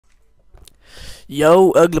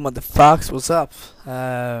Yo, ugly motherfucks, what's up?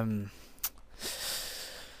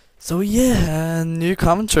 So yeah, new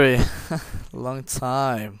commentary. Long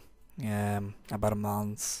time. About a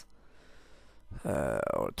month,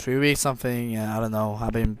 or 3 weeks, something. I don't know.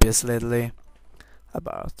 I've been busy lately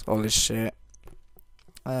about all this shit.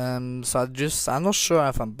 So I'm not sure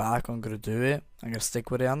if I'm back. I'm gonna do it. I'm gonna stick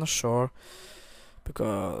with it. I'm not sure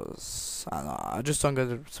because I don't know. I just don't get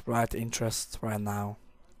the right interest right now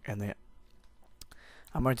in it.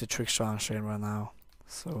 I'm more into trick shot and shit right now.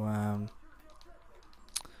 So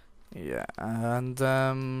yeah,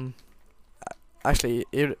 and actually,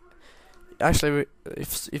 if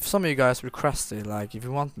some of you guys request it, like if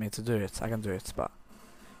you want me to do it, I can do it. But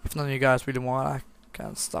if none of you guys really want, I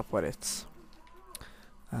can stop with it.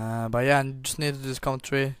 But yeah, I just need to do this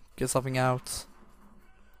commentary, get something out.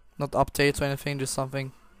 Not updates or anything, just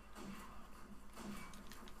something.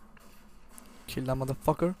 Kill that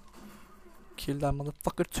motherfucker. Kill that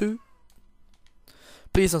motherfucker too.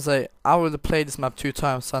 Please don't say I already played this map 2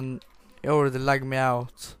 times and it already lagged me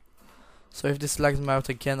out. So if this lags me out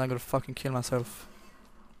again, I'm gonna fucking kill myself.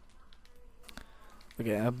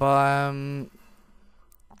 Okay, but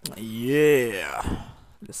yeah.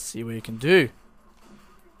 Let's see what you can do.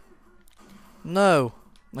 No.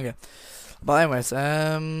 Okay. But anyways,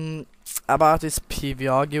 about this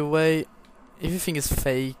PVR giveaway, if you think it's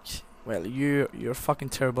fake, well, you're fucking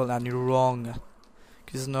terrible and you're wrong.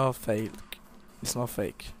 'Cause it's not fake. It's not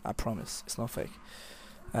fake. I promise. It's not fake.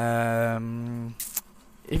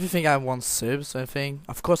 If you think I want subs or anything,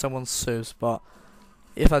 of course I want subs, but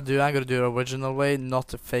if I do, I'm gonna do the original way, not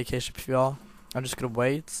the fake HPVR. I'm just gonna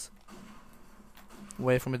wait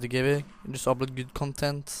for me to give it, and just upload good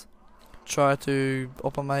content. Try to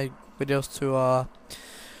upload my videos to a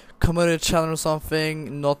community channel or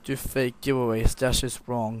something, not do fake giveaways. That's just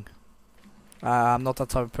wrong. I'm not that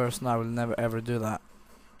type of person. I will never ever do that.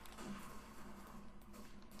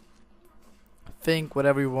 Think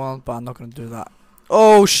whatever you want, but I'm not gonna do that.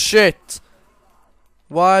 Oh shit!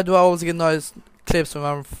 Why do I always get nice clips when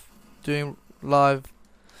I'm doing live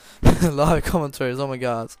live commentaries? Oh my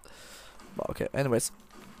god. But okay, anyways,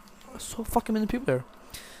 so fucking many people there.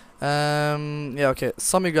 Yeah, okay.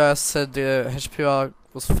 Some of you guys said the HPR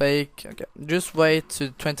was fake. Okay, just wait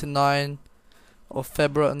to 29 of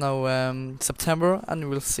February, no, September, and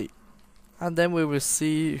we'll see. And then we will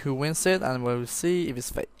see who wins it, and we will see if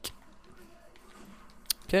it's fake.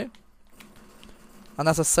 Okay. And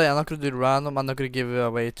as I say, I'm not gonna do it random. I'm not gonna give it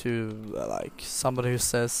away to like somebody who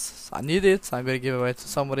says I need it. I'm gonna give it away to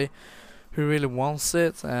somebody who really wants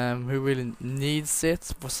it, who really needs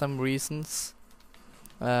it for some reasons.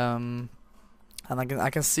 And I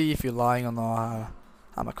can see if you're lying or not.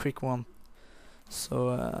 I'm a quick one.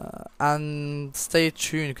 So and stay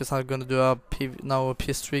tuned because I'm gonna do a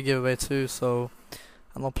PS3 giveaway too. So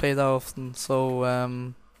I'm not play that often. So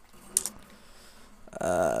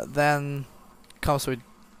then comes with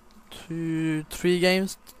 3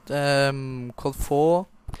 games, called 4,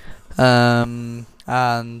 and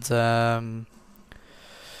Modern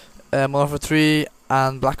Warfare 3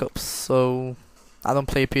 and Black Ops. So I don't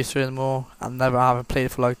play PS3 anymore. I haven't played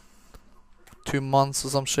it for like 2 months or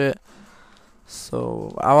some shit.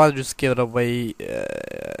 So I rather just give it away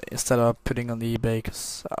instead of putting on eBay,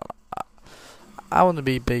 cause I want to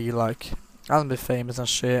be big, like I want to be famous and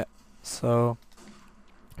shit. So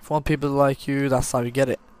if you want people like you, that's how you get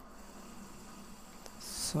it.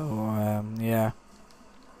 So yeah.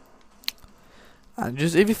 And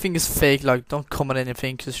just if you think it's fake, like don't comment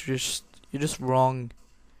anything, cause you're just wrong.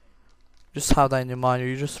 Just have that in your mind.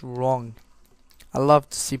 You're just wrong. I love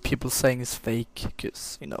to see people saying it's fake,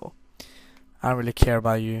 cause you know I don't really care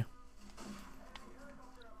about you.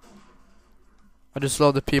 I just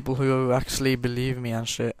love the people who actually believe me and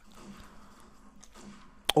shit.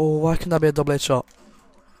 Oh, why can't that be a double headshot?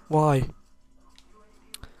 Why?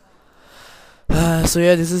 So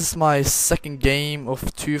yeah, this is my second game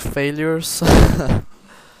of 2 failures.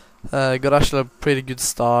 Got actually a pretty good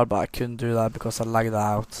start, but I couldn't do that because I lagged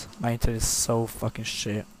out. My internet is so fucking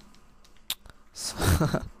shit. So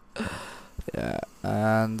yeah,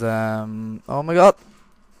 and oh my god,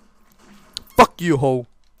 fuck you, hoe,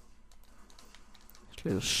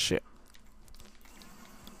 little shit.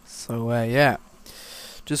 So yeah,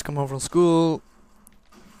 just come home from school.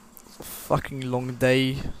 Fucking long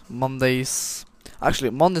day. Mondays, actually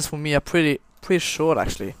Mondays for me are pretty short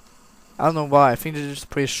actually. I don't know why. I think they're just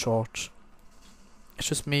pretty short. It's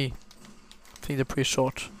just me. I think they're pretty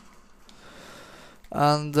short.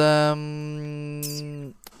 And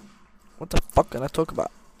what the fuck can I talk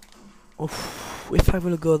about? Oof, if I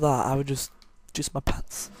will go that, I would just my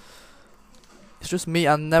pants. It's just me.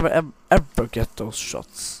 I never ever get those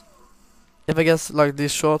shots. If I get like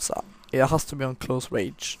these shots, it has to be on close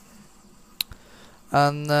range.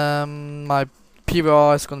 And my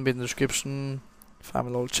PVR is gonna be in the description if I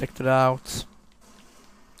haven't all checked it out.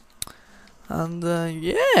 And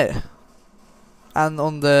yeah. And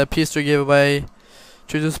on the PS3 giveaway,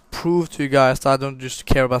 to just prove to you guys that I don't just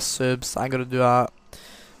care about subs, I'm gonna do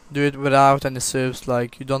it without any subs.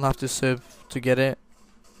 Like, you don't have to sub to get it.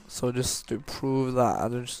 So just to prove that I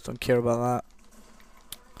just don't care about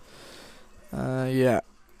that. Yeah.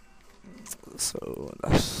 So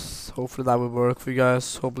hopefully that will work for you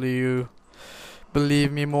guys. Hopefully you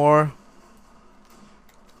believe me more.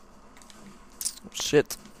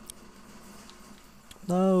 Shit.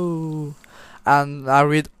 No. And I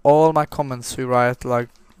read all my comments who write like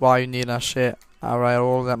why you need that shit. I write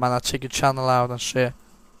all that, man. I check your channel out and shit.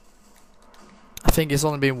 I think it's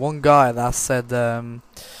only been one guy that said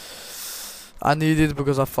I need it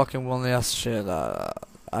because I fucking want that shit.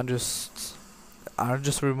 I'm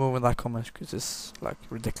just removing that comment because it's like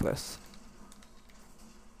ridiculous.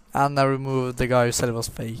 And I removed the guy who said it was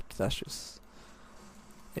fake. That's just,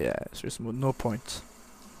 yeah, it's just no point.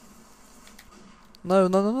 No.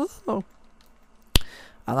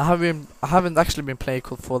 And I haven't actually been playing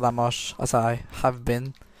Cold 4 that much as I have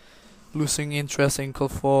been losing interest in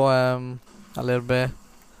Cold 4 a little bit.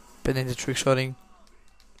 Been into trick shotting.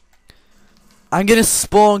 I'm getting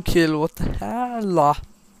spawn kill. What the hell?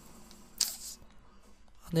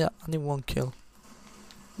 Yeah, I need one kill.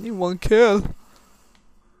 One guy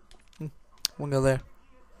there.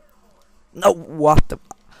 No, what the?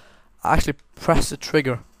 I actually pressed the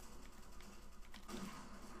trigger.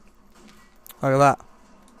 Look at that.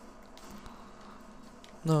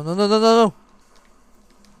 No.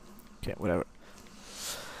 Okay, whatever.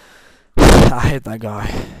 I hate that guy.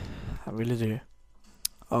 I really do.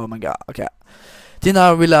 Oh my god. Okay. Didn't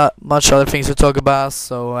have really much other things to talk about,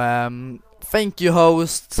 so thank you,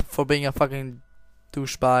 host, for being a fucking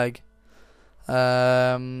douchebag.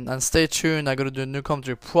 And stay tuned. I'm gonna do a new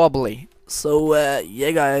commentary probably. So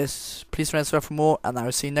yeah, guys, please subscribe for more, and I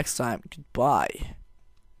will see you next time. Goodbye.